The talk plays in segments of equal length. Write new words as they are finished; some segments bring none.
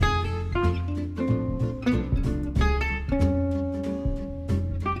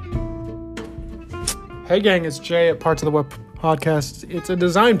Hey gang, it's Jay at Parts of the Web Podcast. It's a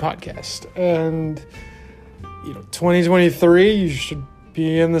design podcast, and 2023, you should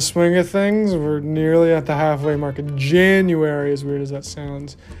be in the swing of things. We're nearly at the halfway mark of January, as weird as that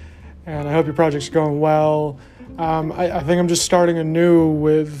sounds, and I hope your project's going well. I think I'm just starting anew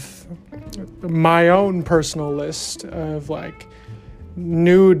with my own personal list of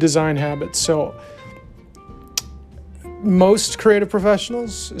new design habits. So most creative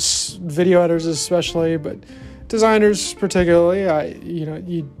professionals, video editors especially, but designers particularly,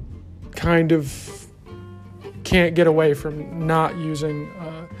 you kind of can't get away from not using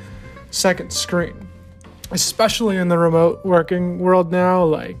a second screen, especially in the remote working world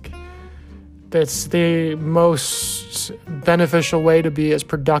now. That's the most beneficial way to be as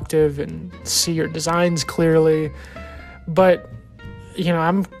productive and see your designs clearly. But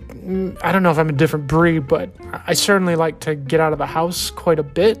I don't know if I'm a different breed, but I certainly like to get out of the house quite a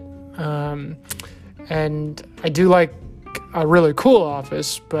bit. And I do like a really cool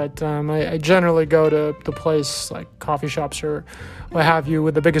office, but I generally go to the place like coffee shops or what have you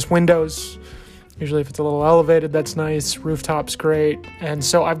with the biggest windows. Usually if it's a little elevated, that's nice. Rooftop's great. And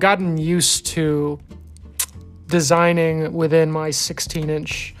so I've gotten used to designing within my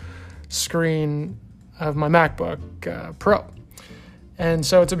 16-inch screen of my MacBook Pro. And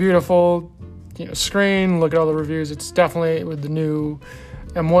so it's a beautiful, screen. Look at all the reviews. It's definitely with the new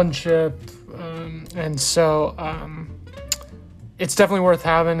M1 chip. And so it's definitely worth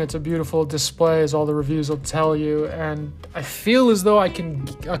having. It's a beautiful display, as all the reviews will tell you. And I feel as though I can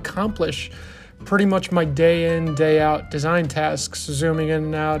accomplish pretty much my day in, day out design tasks, zooming in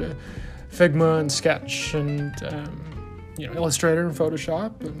and out of Figma and Sketch and, Illustrator and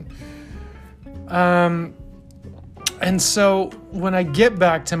Photoshop. And so when I get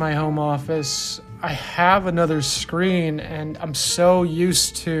back to my home office, I have another screen, and I'm so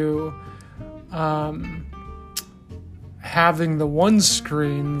used to having the one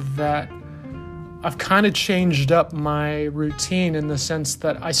screen that I've kind of changed up my routine in the sense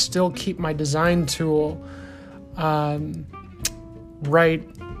that I still keep my design tool right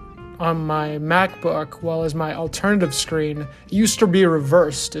on my MacBook, while as my alternative screen used to be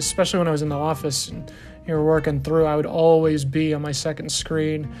reversed, especially when I was in the office and you were working through. I would always be on my second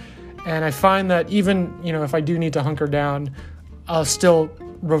screen. And I find that even, if I do need to hunker down, I'll still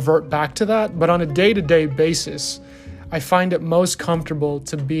revert back to that. But on a day-to-day basis, I find it most comfortable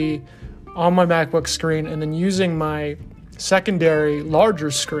to be on my MacBook screen and then using my secondary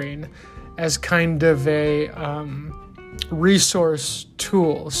larger screen as kind of a resource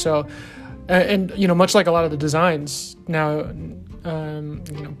tool. So, and much like a lot of the designs now,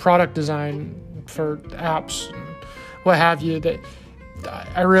 product design for apps and what have you, that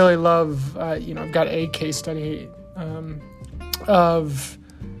I really love. I've got a case study of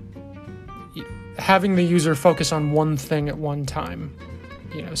having the user focus on one thing at one time.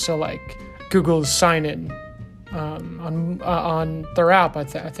 So like Google's sign-in on their app, I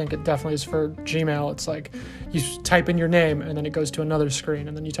think it definitely is for Gmail. It's like you type in your name and then it goes to another screen,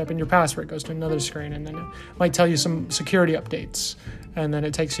 and then you type in your password, it goes to another screen, and then it might tell you some security updates, and then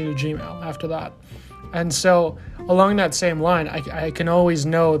it takes you to Gmail after that. And so along that same line, I can always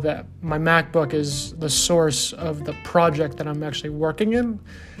know that my MacBook is the source of the project that I'm actually working in,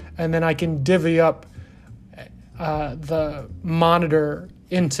 and then I can divvy up the monitor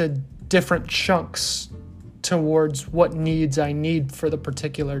into different chunks towards what needs I need for the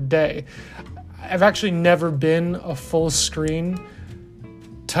particular day. I've actually never been a full screen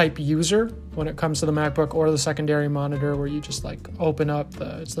type user when it comes to the MacBook or the secondary monitor, where you just open up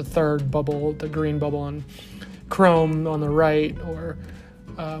it's the third bubble, the green bubble on Chrome on the right, or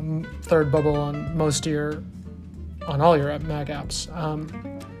third bubble on on all your Mac apps.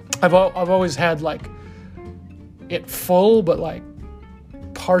 I've always had it full, but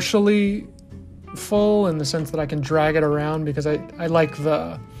partially full, in the sense that I can drag it around, because I like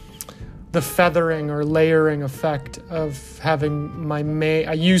the feathering or layering effect of having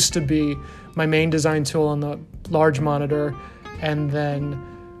I used to be my main design tool on the large monitor, and then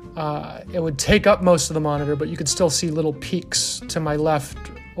it would take up most of the monitor, but you could still see little peaks to my left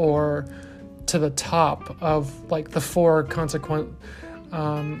or to the top of the four consequent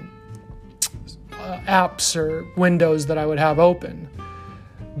apps or windows that I would have open.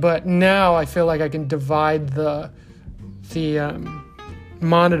 But now I feel like I can divide the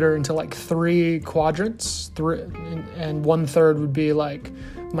monitor into three quadrants, and 1/3 would be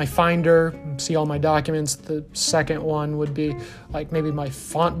my Finder, see all my documents. The second one would be maybe my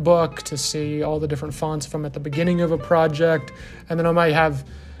font book, to see all the different fonts if I'm at the beginning of a project. And then I might have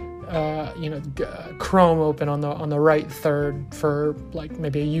Chrome open on the right third for like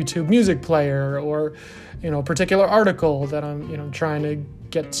maybe a YouTube music player, or a particular article that I'm trying to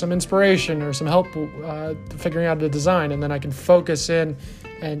get some inspiration or some help figuring out the design, and then I can focus in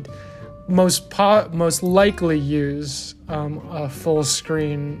and most likely use a full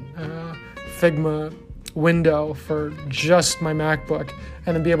screen Figma window for just my MacBook,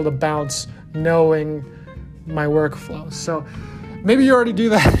 and then be able to bounce knowing my workflow. So maybe you already do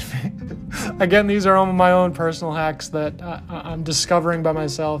that. Again, these are all my own personal hacks that I'm discovering by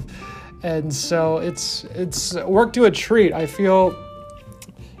myself, and so it's worked to a treat. I feel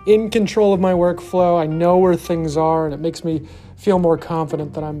in control of my workflow. I know where things are, and it makes me feel more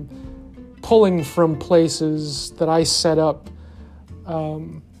confident that I'm pulling from places that I set up.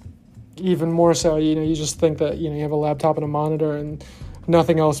 Even more so, you just think that you have a laptop and a monitor and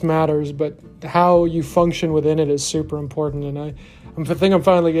nothing else matters, but how you function within it is super important, and I think I'm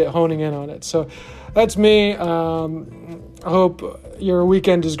finally honing in on it. So that's me. I hope your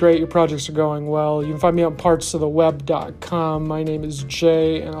weekend is great, your projects are going well. You can find me on partsoftheweb.com. My name is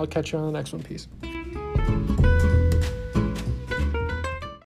Jay, and I'll catch you on the next one. Peace.